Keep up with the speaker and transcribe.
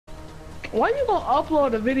Why you gonna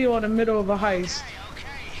upload a video in the middle of a heist?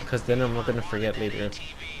 Because then I'm not gonna forget later.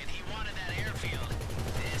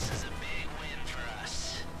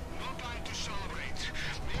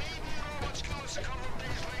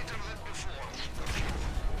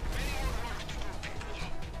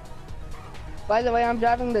 By the way, I'm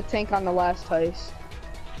driving the tank on the last heist.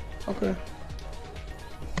 Okay.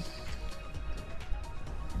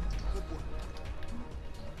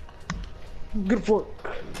 Good work.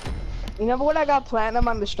 You know what I got platinum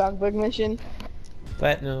on the Strasbourg mission?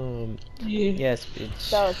 Platinum. Yeah. Yes,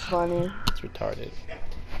 bitch. That was funny. It's retarded.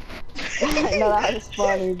 No, that was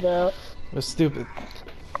funny, bro. It was stupid.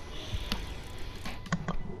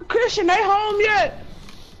 Christian, they home yet?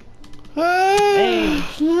 Hey,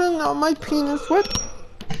 not my penis. What?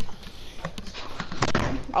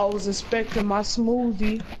 I was expecting my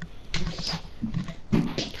smoothie.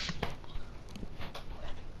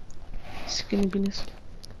 Skinny penis.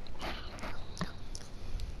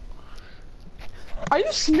 Are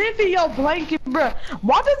you sniffing your blanket, bruh?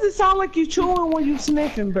 Why does it sound like you chewing when you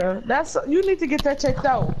sniffing, bruh? That's you need to get that checked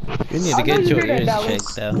out. You need to get your ears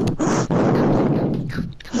checked out.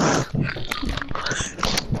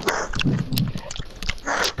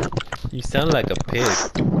 You sound like a pig.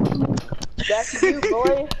 That's you,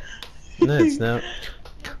 boy. No, it's not.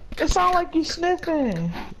 It sound like you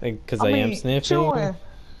sniffing. Like, cause I am sniffing.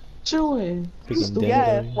 Chewing.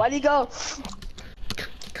 Yeah, why do you go?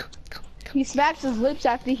 He smacks his lips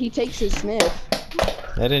after he takes his sniff.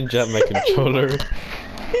 I didn't drop my controller.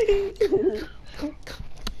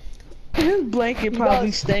 His blanket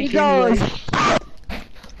probably stinking. He goes.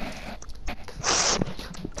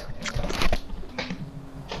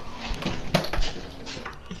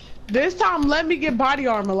 This time, let me get body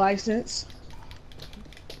armor license.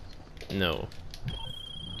 No.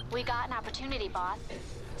 We got an opportunity, boss.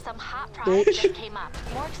 Some hot products just came up.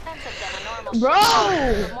 More expensive than a normal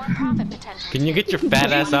Bro! more profit potential. Can you get your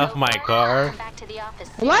fat ass off my car? Come back to the office.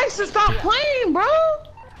 License, stop playing, bro.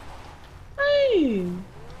 Hey.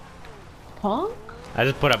 Punk? I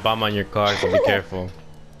just put a bomb on your car, so be careful.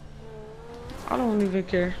 I don't even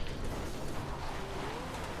care.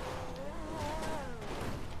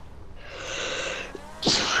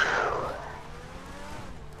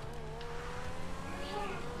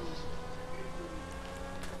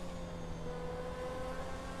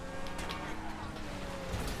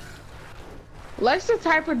 Lex the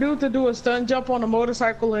type of dude to do a stunt jump on a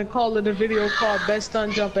motorcycle and call it a video called Best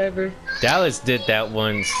Stunt Jump Ever. Dallas did that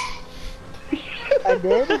once. I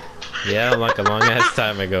did? Yeah, like a long ass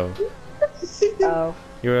time ago. Oh.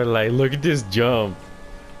 You were like, look at this jump.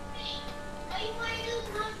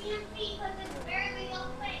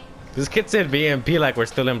 This kid said VMP like we're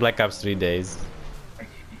still in Black Ops 3 days.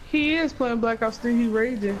 He is playing Black Ops 3, he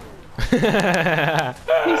raging. He said,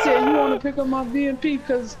 you want to pick up my VMP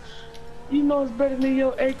because you know it's better than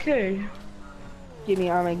your AK. Give me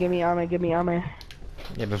armor, give me armor, give me armor.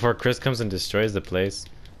 Yeah, before Chris comes and destroys the place.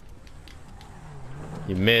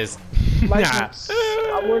 You missed. License.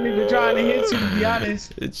 I wasn't even trying to hit you, to be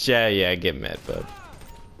honest. Yeah, I get mad, bud.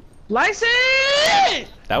 License!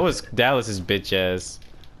 That was Dallas's bitch ass.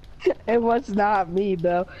 It was not me,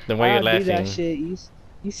 bro. Then why are you I don't do laughing? that shit.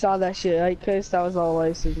 You saw that shit, right, Chris? That was all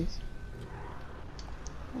license.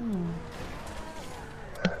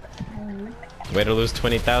 Way to lose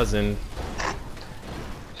 20,000.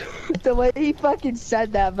 The way he fucking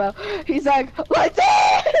said that, bro. He's like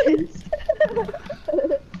this!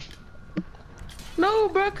 No,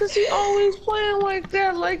 bro, cause he always playing like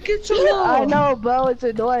that. Like, get your love. I know, bro. It's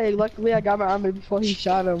annoying. Luckily, I got my armor before he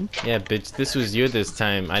shot him. Yeah, bitch, this was you this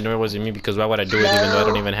time. I know it wasn't me because why would I do it even though I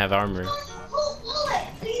don't even have armor?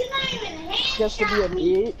 Just to be a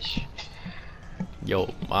bitch.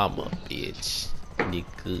 Yo, mama, bitch.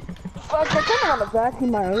 Nigga. Fuck, I'm coming on the back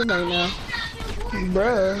in my room right now.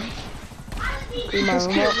 Bruh. In my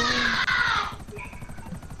room.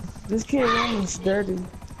 This kid room is dirty.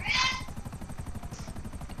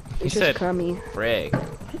 He It's said, just crummy. frag.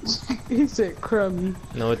 He said crummy.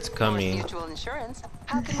 No, it's coming. Mutual insurance.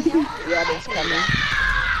 How can we help? Yeah, that's crummy.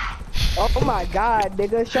 Oh my god,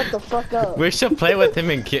 nigga, shut the fuck up. We should play with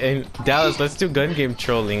him in Dallas. Let's do gun game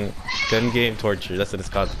trolling. Gun game torture. That's what it's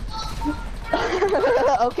called.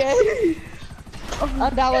 Okay.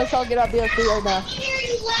 I'm down, let's all get up BFP right now.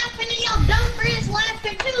 You laughing and your dumb friends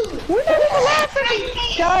laughing too. We're not even laughing at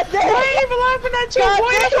you. God damn. We ain't even laughing at you.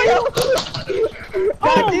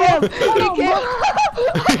 God damn. Hold on, He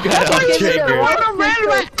You got Fucking out trigger. shit. Run around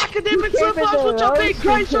like academic flip-flops with your big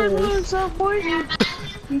gray shirt on and stuff, boy.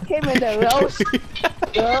 He came in the roast.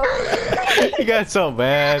 Bro. You got so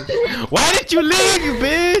bad. Why did you leave, you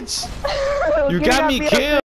bitch? You got me killed.